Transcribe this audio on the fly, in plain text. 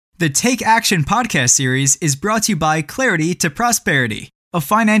The Take Action podcast series is brought to you by Clarity to Prosperity, a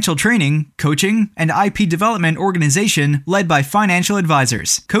financial training, coaching, and IP development organization led by financial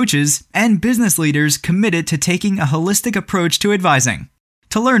advisors, coaches, and business leaders committed to taking a holistic approach to advising.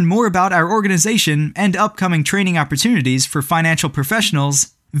 To learn more about our organization and upcoming training opportunities for financial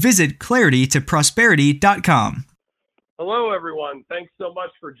professionals, visit claritytoprosperity.com. Hello, everyone. Thanks so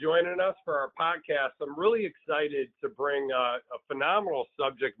much for joining us for our podcast. I'm really excited to bring a phenomenal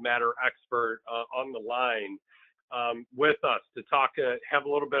subject matter expert on the line with us to talk, have a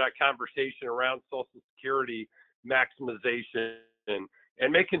little bit of conversation around Social Security maximization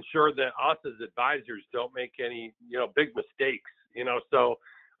and making sure that us as advisors don't make any, big mistakes. So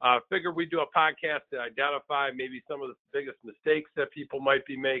figure we do a podcast to identify maybe some of the biggest mistakes that people might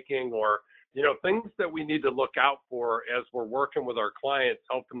be making, or things that we need to look out for as we're working with our clients,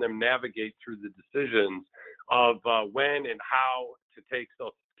 helping them navigate through the decisions of when and how to take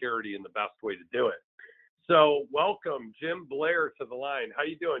Social Security and the best way to do it. So welcome Jim Blair to the line. How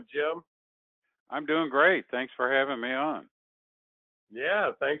you doing, Jim? I'm doing great. Thanks for having me on.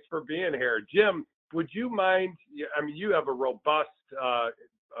 Yeah, thanks for being here. Jim, would you mind, you have a robust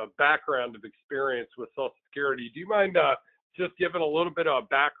background of experience with Social Security. Do you mind just giving a little bit of a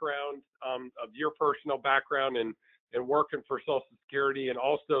background of your personal background and working for Social Security, and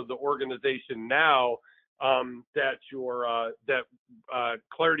also the organization now that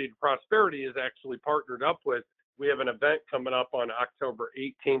Clarity to Prosperity is actually partnered up with? We have an event coming up on October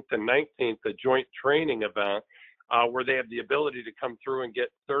 18th and 19th, a joint training event where they have the ability to come through and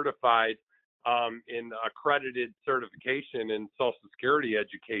get certified in accredited certification in Social Security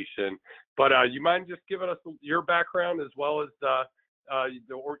education. But you mind just giving us your background as well as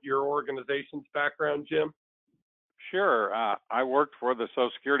your organization's background, Jim? Sure. I worked for the Social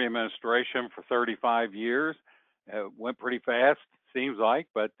Security Administration for 35 years. Went pretty fast, seems like,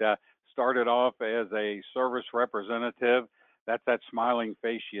 but started off as a service representative. That's that smiling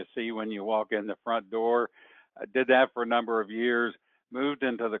face you see when you walk in the front door. I did that for a number of years, moved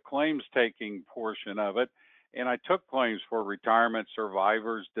into the claims taking portion of it, and I took claims for retirement,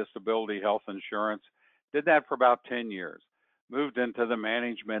 survivors, disability, health insurance. Did that for about 10 years. Moved into the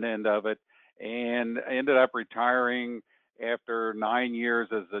management end of it and ended up retiring after 9 years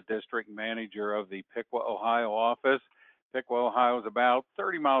as the district manager of the Piqua, Ohio office. Piqua, Ohio is about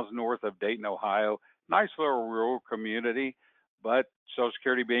 30 miles north of Dayton, Ohio. Nice little rural community, but Social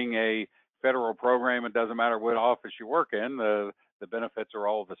Security being a federal program, it doesn't matter what office you work in, the benefits are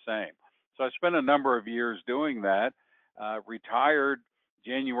all the same. So I spent a number of years doing that, retired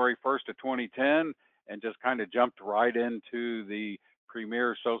January 1st of 2010, and just kind of jumped right into the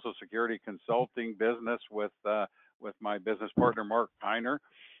premier Social Security consulting business with my business partner, Mark Kiner.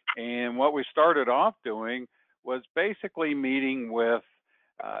 And what we started off doing was basically meeting with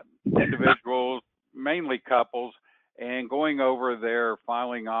individuals, mainly couples, and going over their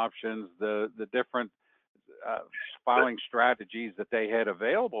filing options, the different filing strategies that they had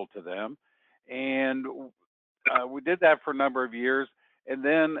available to them. And we did that for a number of years. And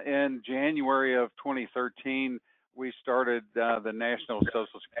then in January of 2013, we started the National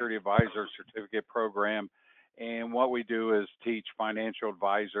Social Security Advisor Certificate Program. And what we do is teach financial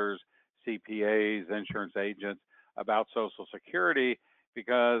advisors, CPAs, insurance agents about Social Security,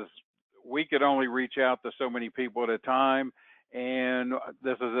 because we could only reach out to so many people at a time. And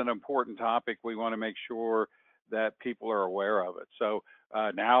this is an important topic. We want to make sure that people are aware of it. So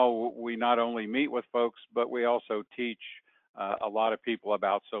now we not only meet with folks, but we also teach a lot of people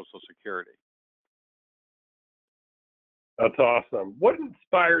about Social Security. That's awesome. What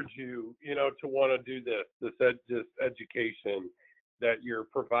inspired you, to want to do this education that you're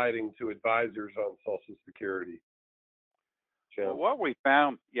providing to advisors on Social Security? Well, what we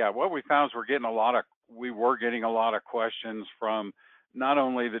found is we were getting a lot of questions from not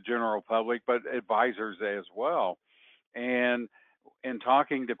only the general public, but advisors as well. And in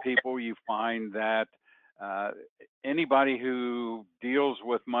talking to people, you find that anybody who deals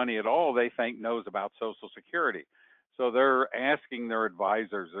with money at all, they think knows about Social Security. So they're asking their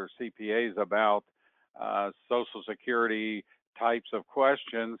advisors or CPAs about Social Security types of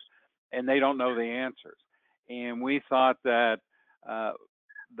questions, and they don't know the answers. And we thought that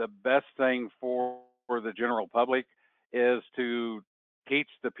the best thing for the general public is to teach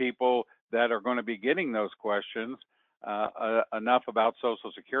the people that are going to be getting those questions enough about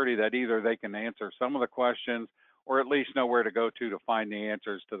Social Security that either they can answer some of the questions or at least know where to go to find the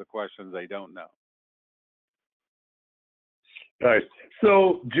answers to the questions they don't know. Nice.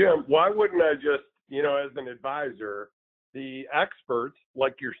 So, Jim, why wouldn't I just, as an advisor, the experts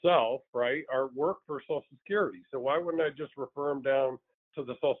like yourself, right, are work for Social Security. So why wouldn't I just refer them down to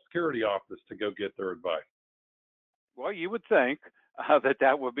the Social Security office to go get their advice? Well, you would think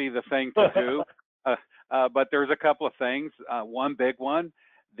that would be the thing to do, but there's a couple of things. One big one,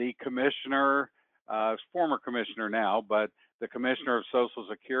 the commissioner, former commissioner now, but the commissioner of Social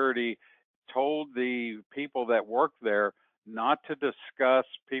Security told the people that work there not to discuss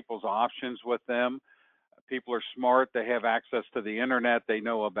people's options with them. People are smart. They have access to the internet. They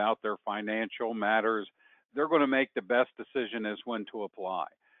know about their financial matters. They're going to make the best decision as when to apply.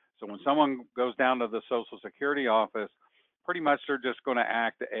 So when someone goes down to the Social Security office, pretty much they're just going to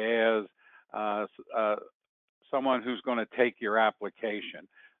act as someone who's going to take your application.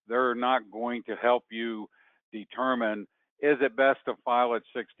 They're not going to help you determine, is it best to file at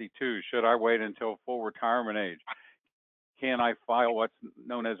 62? Should I wait until full retirement age? Can I file what's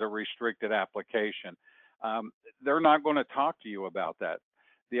known as a restricted application? They're not going to talk to you about that.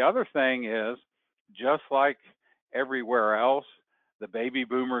 The other thing is, just like everywhere else, the baby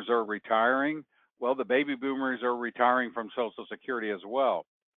boomers are retiring. Well, the baby boomers are retiring from Social Security as well.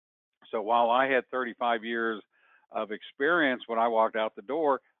 So while I had 35 years of experience when I walked out the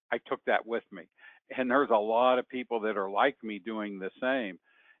door, I took that with me. And there's a lot of people that are like me doing the same.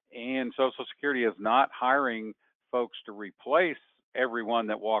 And Social Security is not hiring folks to replace everyone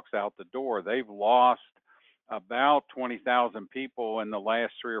that walks out the door. They've lost about 20,000 people in the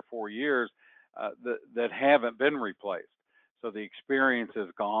last 3 or 4 years that haven't been replaced. So the experience is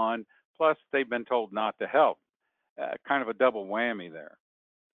gone. Plus, they've been told not to help. Kind of a double whammy there.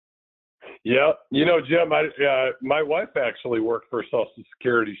 Yeah, Jim, my wife actually worked for Social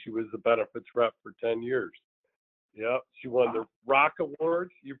Security. She was the benefits rep for 10 years. Yeah, she won the Rock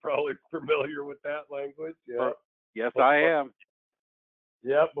Award. You're probably familiar with that language. Yeah. Yes, I am.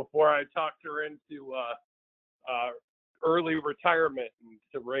 Yeah, before I talked her into early retirement and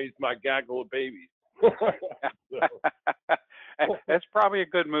to raise my gaggle of babies. That's probably a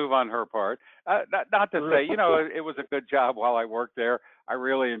good move on her part. Not to say, it was a good job while I worked there. I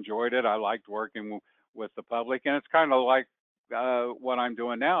really enjoyed it. I liked working with the public, and it's kind of like what I'm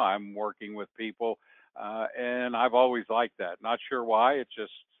doing now. I'm working with people, and I've always liked that. Not sure why. It's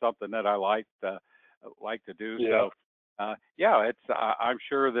just something that I like to do. Yeah. So, I'm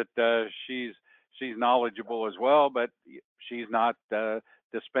sure that she's knowledgeable as well, but she's not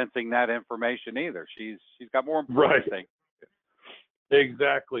dispensing that information either. She's got more important things.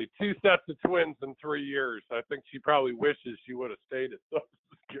 Exactly. 2 sets of twins in 3 years. I think she probably wishes she would have stayed at Social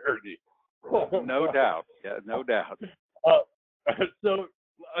Security. No doubt. Yeah, no doubt. So,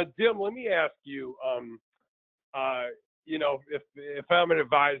 Jim, let me ask you, if I'm an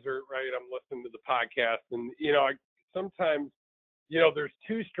advisor, right, I'm listening to the podcast, and, sometimes, there's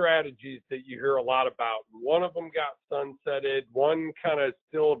 2 strategies that you hear a lot about. One of them got sunsetted. One kind of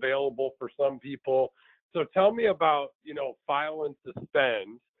still available for some people. So tell me about, file and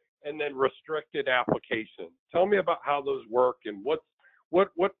suspend and then restricted application. Tell me about how those work and what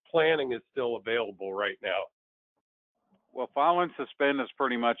planning is still available right now. Well, file and suspend is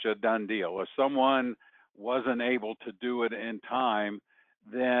pretty much a done deal. If someone wasn't able to do it in time,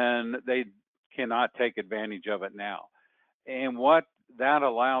 then they cannot take advantage of it now. And what that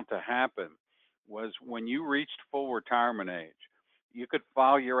allowed to happen was when you reached full retirement age, you could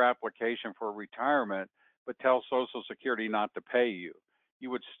file your application for retirement, but tell Social Security not to pay you.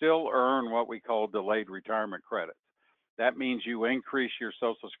 You would still earn what we call delayed retirement credits. That means you increase your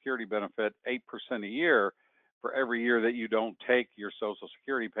Social Security benefit 8% a year for every year that you don't take your Social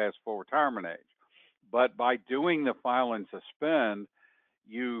Security past full retirement age. But by doing the file and suspend,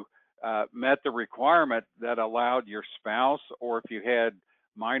 you met the requirement that allowed your spouse, or if you had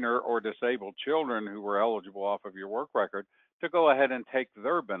minor or disabled children who were eligible off of your work record, to go ahead and take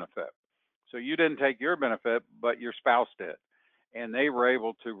their benefit. So you didn't take your benefit, but your spouse did. And they were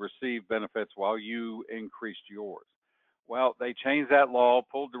able to receive benefits while you increased yours. Well, they changed that law,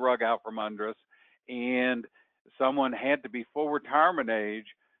 pulled the rug out from under us, and someone had to be full retirement age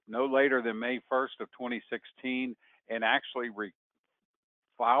no later than May 1st of 2016 and actually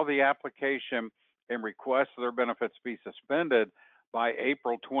file the application and request their benefits be suspended by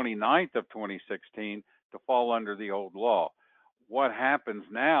April 29th of 2016 to fall under the old law. What happens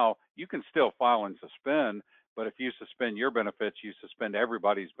now, you can still file and suspend, but if you suspend your benefits, you suspend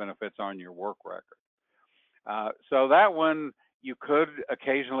everybody's benefits on your work record. So that one, you could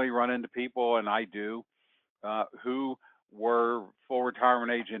occasionally run into people, and I do, who were full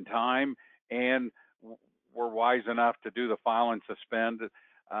retirement age in time and were wise enough to do the file and suspend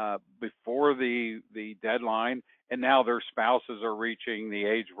before the deadline, and now their spouses are reaching the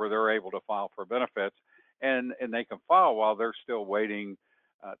age where they're able to file for benefits, and they can file while they're still waiting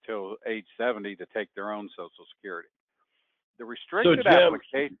till age 70 to take their own Social Security. The So restricted Jim,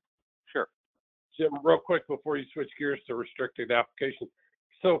 application, sure. Jim, real quick before you switch gears to restricted application.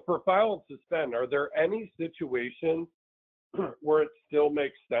 So for file and suspend, are there any situations where it still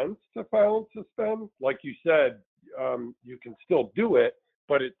makes sense to file and suspend? Like you said, you can still do it,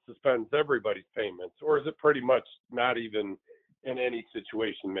 but it suspends everybody's payments, or is it pretty much not even in any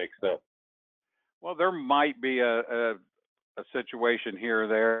situation makes sense? Well, there might be a situation here or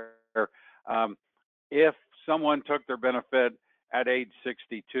there. If someone took their benefit at age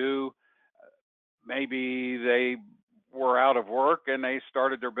 62, maybe they were out of work and they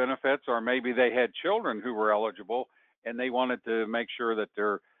started their benefits, or maybe they had children who were eligible and they wanted to make sure that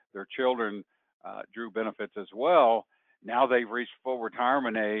their children drew benefits as well. Now they've reached full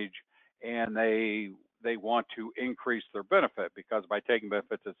retirement age and they want to increase their benefit, because by taking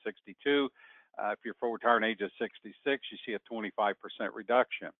benefits at 62, if your full retirement age is 66, you see a 25%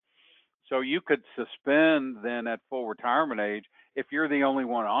 reduction. So you could suspend then at full retirement age. If you're the only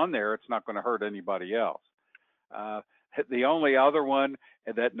one on there, it's not going to hurt anybody else. The only other one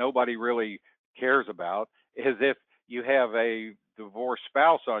that nobody really cares about is if you have a divorced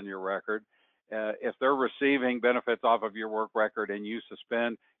spouse on your record. If they're receiving benefits off of your work record and you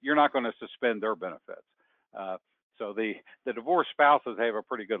suspend, you're not going to suspend their benefits. So the divorced spouses have a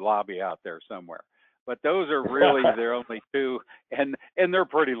pretty good lobby out there somewhere. But those are really their only two, and they're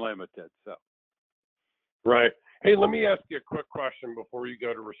pretty limited. So. Right. Hey, let me ask you a quick question before you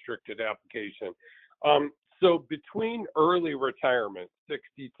go to restricted application. So between early retirement,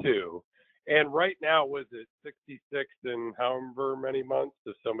 62, and right now, was it 66 in however many months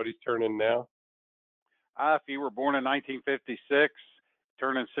if somebody's turning now? If you were born in 1956,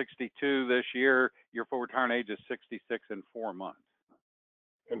 turning 62 this year, your full retirement age is 66 in 4 months.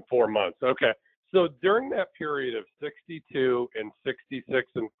 In 4 months. Okay. So during that period of 62 and 66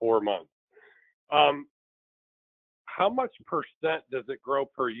 in 4 months, how much percent does it grow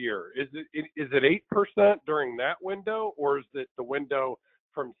per year? Is it 8% during that window, or is it the window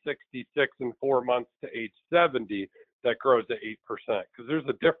from 66 in 4 months to age 70 that grows at 8%? Because there's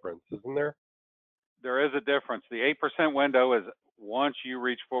a difference, isn't there? There is a difference. The 8% window is once you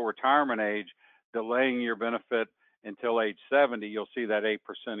reach full retirement age, delaying your benefit until age 70, you'll see that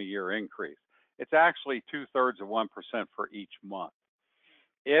 8% a year increase. It's actually 2/3 of 1% for each month.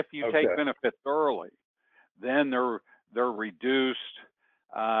 If you take benefits early, then they're reduced.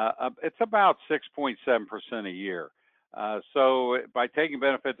 It's about 6.7% a year. So by taking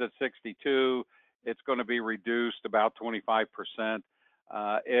benefits at 62, it's going to be reduced about 25%.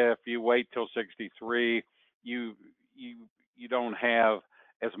 If you wait till 63, you don't have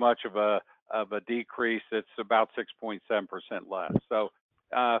as much of a decrease. It's about 6.7% less. So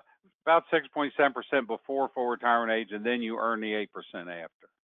about 6.7% before full retirement age, and then you earn the 8% after.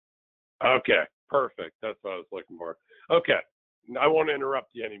 Okay, perfect. That's what I was looking for. Okay, I won't interrupt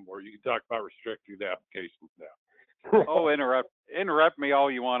you anymore. You can talk about restricted applications now. Oh, interrupt me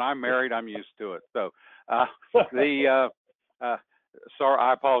all you want. I'm married. I'm used to it. So sorry,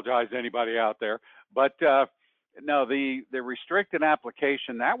 I apologize to anybody out there, but no, the restricted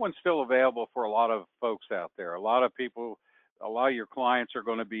application, that one's still available for a lot of folks out there. A lot of people, a lot of your clients are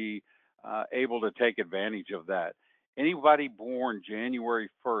going to be able to take advantage of that. Anybody born January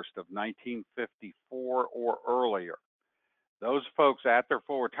 1st of 1954 or earlier, those folks at their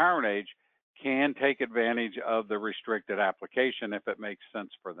full retirement age can take advantage of the restricted application if it makes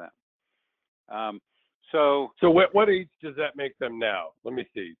sense for them. So what age does that make them now? Let me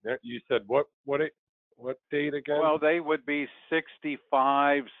see. You said what date again? Well, they would be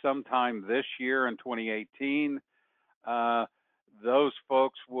 65 sometime this year in 2018. Those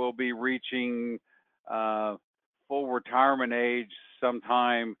folks will be reaching full retirement age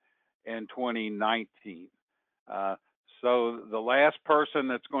sometime in 2019. So the last person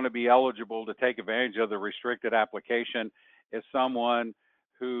that's going to be eligible to take advantage of the restricted application is someone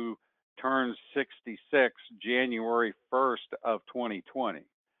who turns 66 January 1st of 2020.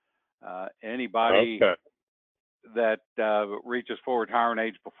 Anybody that reaches full retirement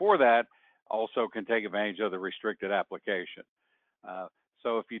age before that also can take advantage of the restricted application.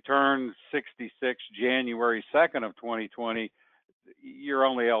 So if you turn 66 January 2nd of 2020, you're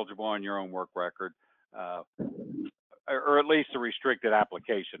only eligible on your own work record, or at least the restricted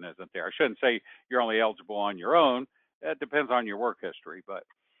application isn't there. I shouldn't say you're only eligible on your own. It depends on your work history, but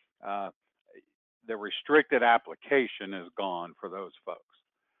the restricted application is gone for those folks.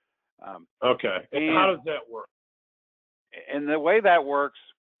 Okay. And how does that work? And the way that works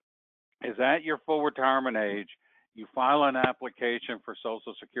is at your full retirement age, you file an application for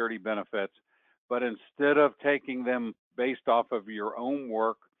Social Security benefits, but instead of taking them based off of your own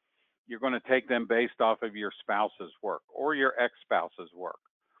work, you're going to take them based off of your spouse's work or your ex-spouse's work.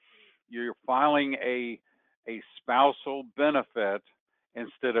 You're filing a spousal benefit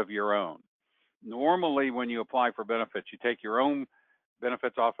instead of your own. Normally, when you apply for benefits, you take your own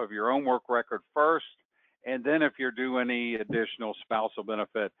benefits off of your own work record first, and then if you're due any additional spousal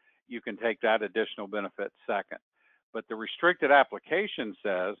benefit, you can take that additional benefit second. But the restricted application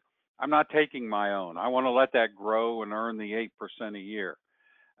says, I'm not taking my own. I want to let that grow and earn the 8% a year.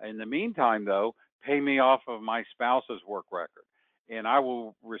 In the meantime, though, pay me off of my spouse's work record, and I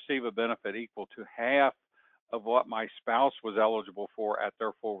will receive a benefit equal to half of what my spouse was eligible for at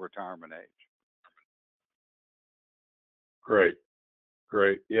their full retirement age. Great.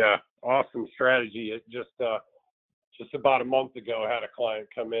 Yeah, awesome strategy. It just about a month ago, I had a client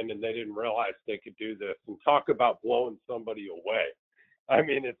come in and they didn't realize they could do this, and talk about blowing somebody away. I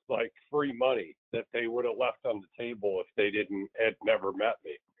mean, it's like free money that they would have left on the table if they had never met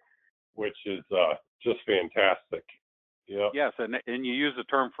me, which is just fantastic. Yeah. Yes, and you use the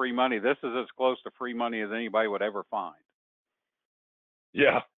term free money. This is as close to free money as anybody would ever find.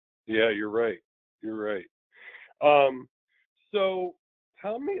 Yeah, you're right. So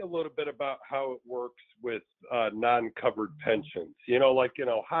tell me a little bit about how it works with non-covered pensions. Like in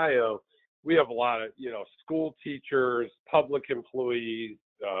Ohio, we have a lot of, school teachers, public employees,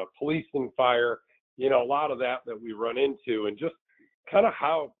 police and fire, a lot of that we run into, and just kind of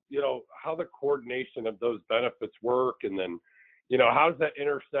how the coordination of those benefits work. And then, how does that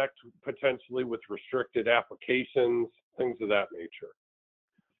intersect potentially with restricted applications, things of that nature?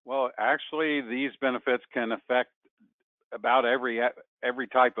 Well, actually, these benefits can affect about every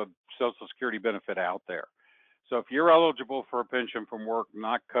type of Social Security benefit out there. So if you're eligible for a pension from work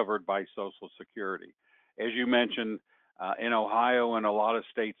not covered by Social Security, as you mentioned, in Ohio and a lot of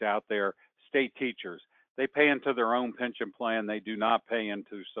states out there, state teachers, they pay into their own pension plan. They do not pay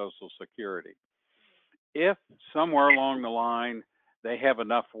into Social Security. If somewhere along the line they have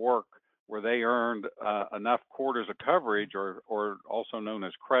enough work where they earned enough quarters of coverage, or also known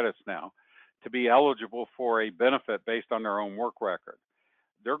as credits now, to be eligible for a benefit based on their own work record,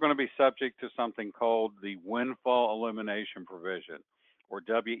 they're going to be subject to something called the Windfall Elimination Provision, or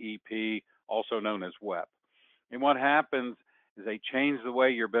WEP, also known as WEP. And what happens is they change the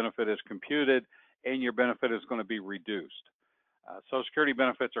way your benefit is computed, and your benefit is going to be reduced. Social Security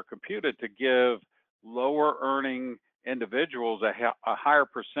benefits are computed to give lower earning individuals a higher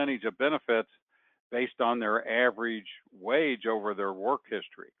percentage of benefits based on their average wage over their work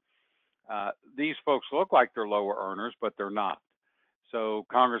history. These folks look like they're lower earners, but they're not. So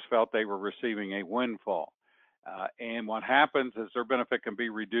Congress felt they were receiving a windfall. And what happens is their benefit can be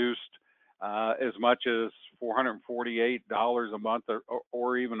reduced as much as $448 a month,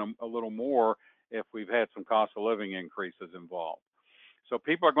 or even a little more if we've had some cost of living increases involved. So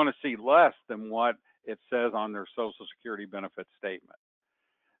people are going to see less than what it says on their Social Security benefit statement.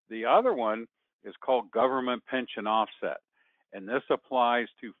 The other one is called government pension offset, and this applies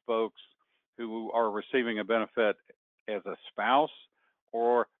to folks who are receiving a benefit as a spouse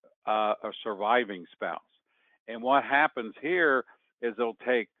or a surviving spouse. And what happens here is they'll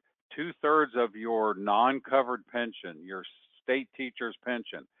take 2/3 of your non-covered pension, your state teacher's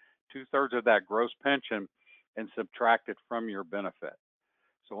pension, 2/3 of that gross pension, and subtract it from your benefit.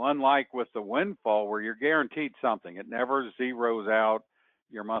 So unlike with the windfall, where you're guaranteed something, it never zeroes out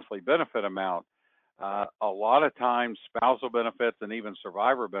your monthly benefit amount. A lot of times spousal benefits and even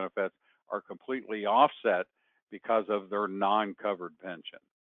survivor benefits are completely offset because of their non-covered pension.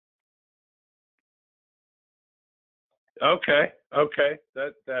 Okay,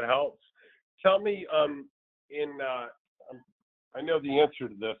 that helps. Tell me, I know the answer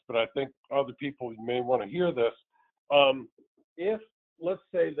to this, but I think other people may want to hear this. If, let's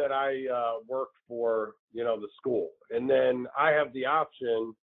say that I work for, the school, and then I have the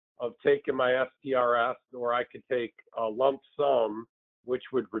option of taking my STRS, or I could take a lump sum, which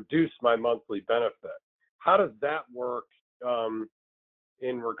would reduce my monthly benefit. How does that work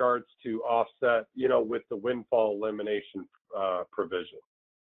in regards to offset, with the windfall elimination provision?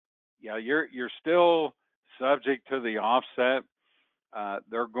 Yeah, you're still subject to the offset.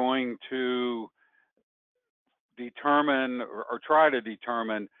 They're going to determine or try to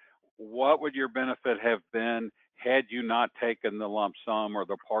determine what would your benefit have been had you not taken the lump sum or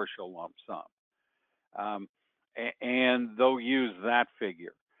the partial lump sum. And they'll use that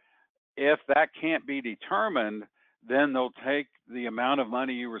figure. If that can't be determined, then they'll take the amount of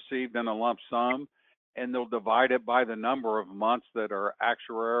money you received in a lump sum and they'll divide it by the number of months that are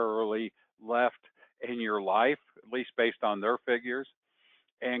actuarially left in your life, at least based on their figures,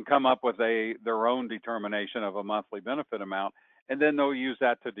 and come up with their own determination of a monthly benefit amount. and then they'll use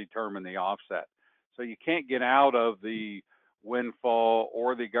that to determine the offset. So you can't get out of the windfall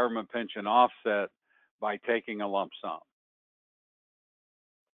or the government pension offset by taking a lump sum.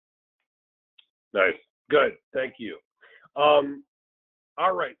 Nice. Good. Thank you.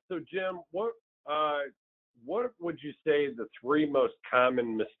 All right. So Jim, what would you say the three most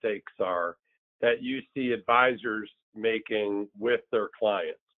common mistakes are that you see advisors making with their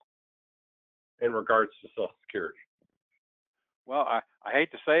clients in regards to Social Security? Well, I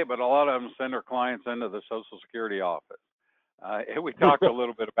hate to say it, but a lot of them send their clients into the Social Security office. And we talked a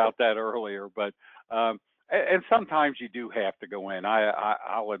little bit about that earlier, but and sometimes you do have to go in.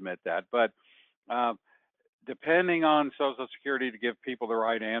 I'll admit that, but depending on Social Security to give people the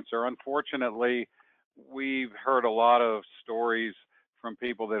right answer, unfortunately, we've heard a lot of stories from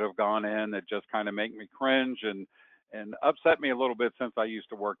people that have gone in that just kind of make me cringe and upset me a little bit since I used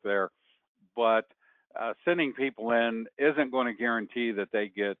to work there. But sending people in isn't going to guarantee that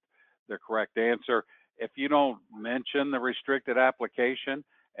they get the correct answer. If you don't mention the restricted application,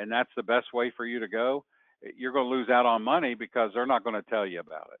 and that's the best way for you to go, you're going to lose out on money because they're not going to tell you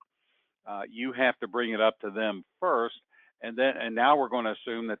about it. You have to bring it up to them first, and now we're going to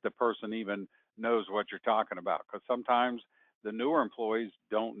assume that the person even knows what you're talking about, because sometimes the newer employees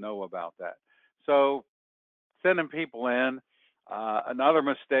don't know about that. So sending people in, another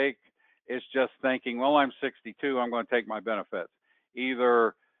mistake is just thinking, well, I'm 62, I'm going to take my benefits.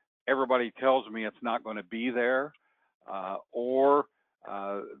 Either everybody tells me it's not going to be there, or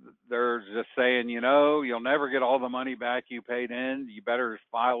they're just saying, you'll never get all the money back you paid in. You better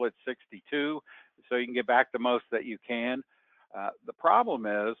file at 62 so you can get back the most that you can. The problem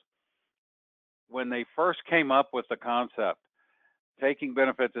is, when they first came up with the concept, taking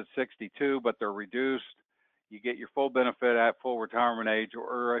benefits at 62, but they're reduced, you get your full benefit at full retirement age,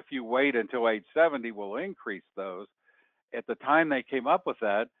 or if you wait until age 70, we'll increase those. At the time they came up with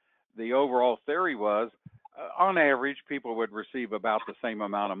that, the overall theory was, on average, people would receive about the same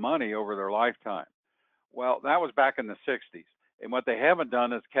amount of money over their lifetime. Well, that was back in the 60s. And what they haven't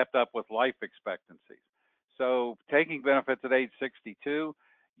done is kept up with life expectancies. So taking benefits at age 62,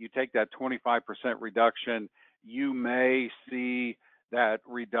 you take that 25% reduction, you may see that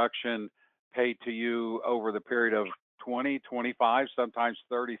reduction paid to you over the period of 20, 25, sometimes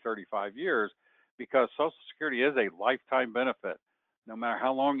 30, 35 years, because Social Security is a lifetime benefit. No matter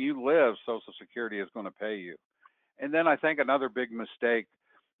how long you live, Social Security is going to pay you. And then I think another big mistake,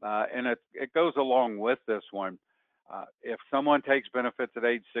 and it goes along with this one, if someone takes benefits at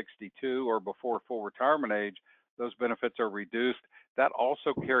age 62 or before full retirement age, those benefits are reduced. That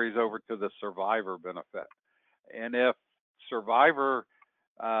also carries over to the survivor benefit. And if survivor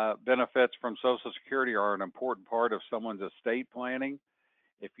benefits from Social Security are an important part of someone's estate planning,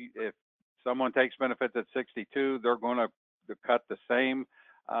 if someone takes benefits at 62, they're going to cut the same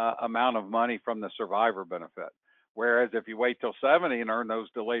amount of money from the survivor benefit. Whereas if you wait till 70 and earn those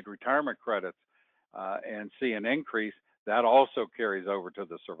delayed retirement credits and see an increase, that also carries over to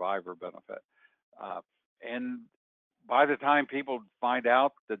the survivor benefit. And by the time people find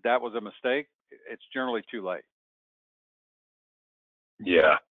out that that was a mistake, it's generally too late.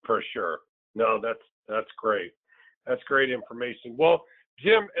 Yeah, for sure. No, that's great. That's great information. Well,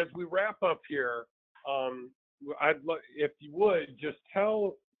 Jim, as we wrap up here, if you would just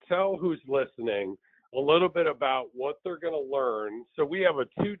tell who's listening a little bit about what they're going to learn. So we have a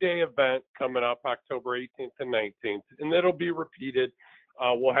 2-day event coming up, October 18th and 19th, and it'll be repeated.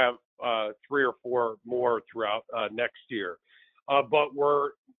 We'll have 3 or 4 more throughout next year. But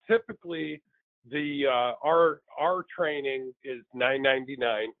we're typically our training is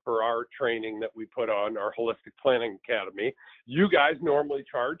 $9.99 for our training that we put on, our Holistic Planning Academy. You guys normally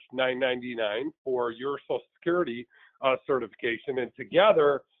charge $9.99 for your Social Security certification, and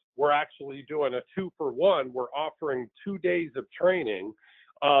together we're actually doing a 2-for-1. We're offering 2 days of training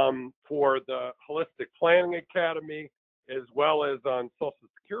for the Holistic Planning Academy as well as on Social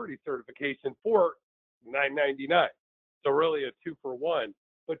Security certification for $9.99. So really a 2-for-1.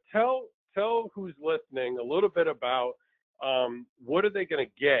 But tell who's listening a little bit about what are they going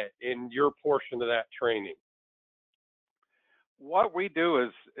to get in your portion of that training. What we do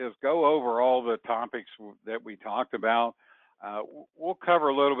is go over all the topics that we talked about. We'll cover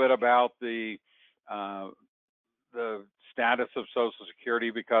a little bit about the status of Social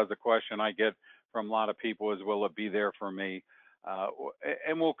Security, because the question I get from a lot of people is, will it be there for me?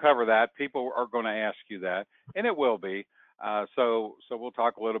 And we'll cover that. People are going to ask you that, and it will be. So we'll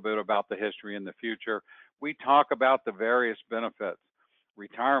talk a little bit about the history in the future. We talk about the various benefits: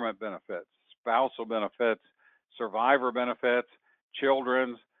 retirement benefits, spousal benefits, survivor benefits,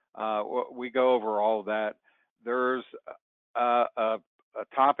 children's. We go over all of that. There's a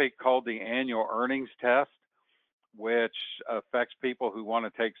topic called the annual earnings test, which affects people who want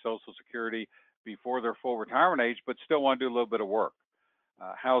to take Social Security before their full retirement age, but still want to do a little bit of work.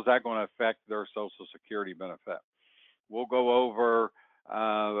 How's that going to affect their Social Security benefit? We'll go over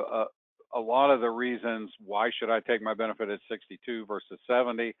a lot of the reasons why should I take my benefit at 62 versus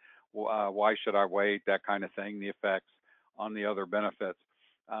 70, why should I wait, that kind of thing, the effects on the other benefits.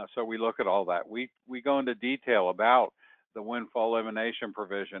 So we look at all that. We go into detail about the windfall elimination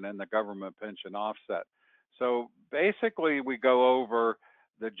provision and the government pension offset. So basically we go over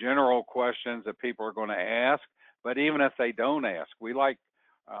the general questions that people are going to ask, but even if they don't ask, we like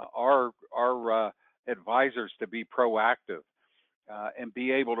our advisors to be proactive and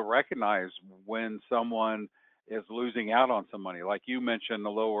be able to recognize when someone is losing out on some money. Like you mentioned a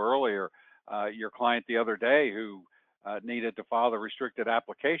little earlier, your client the other day who needed to file the restricted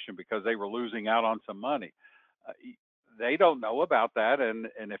application because they were losing out on some money. They don't know about that, and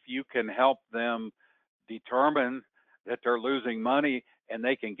if you can help them determine that they're losing money and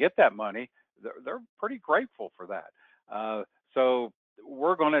they can get that money, they're pretty grateful for that. So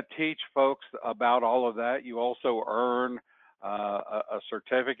we're going to teach folks about all of that. You also earn a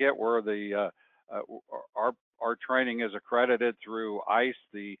certificate where our training is accredited through ICE,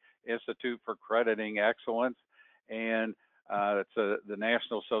 the Institute for Crediting Excellence, and it's the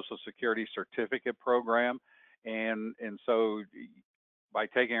National Social Security Certificate Program. And so by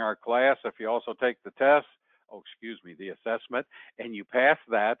taking our class, if you also take the test, the assessment, and you pass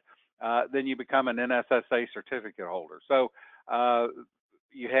that, then you become an NSSA certificate holder. So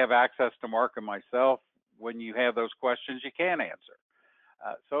you have access to Mark and myself when you have those questions you can answer.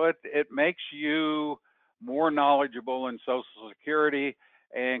 So it makes you more knowledgeable in Social Security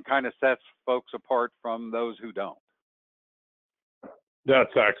and kind of sets folks apart from those who don't.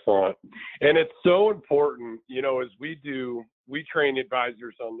 That's excellent. And it's so important, as we train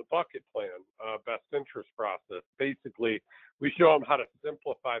advisors on the bucket plan, best interest process. Basically, we show them how to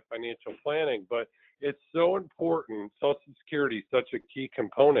simplify financial planning, but it's so important. Social Security is such a key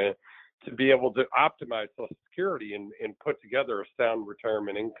component to be able to optimize Social Security and put together a sound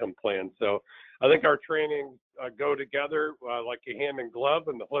retirement income plan. So I think our trainings go together like a hand in glove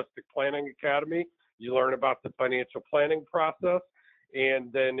in the Holistic Planning Academy. You learn about the financial planning process.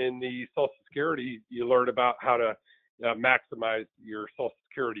 And then in the Social Security, you learn about how to maximize your Social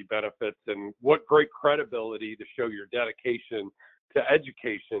Security benefits and what great credibility to show your dedication to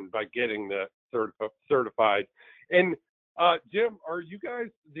education by getting the certified. And Jim, are you guys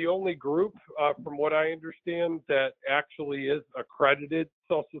the only group, from what I understand, that actually is accredited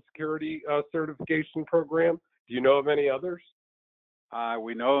Social Security certification program? Do you know of any others?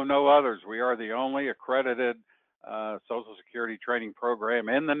 We know no others. We are the only accredited Social Security training program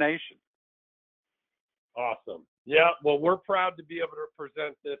in the nation. Awesome. Yeah, well, we're proud to be able to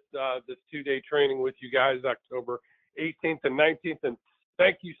present this 2-day training with you guys, October 18th and 19th. And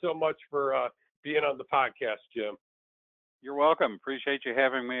thank you so much for being on the podcast, Jim. You're welcome. Appreciate you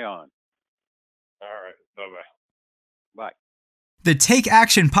having me on. All right. Bye-bye. Bye. The Take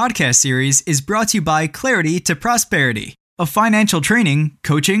Action podcast series is brought to you by Clarity to Prosperity, a financial training,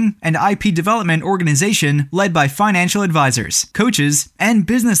 coaching, and IP development organization led by financial advisors, coaches, and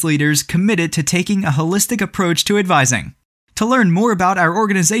business leaders committed to taking a holistic approach to advising. To learn more about our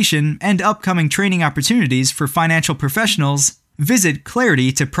organization and upcoming training opportunities for financial professionals, visit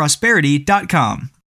claritytoprosperity.com.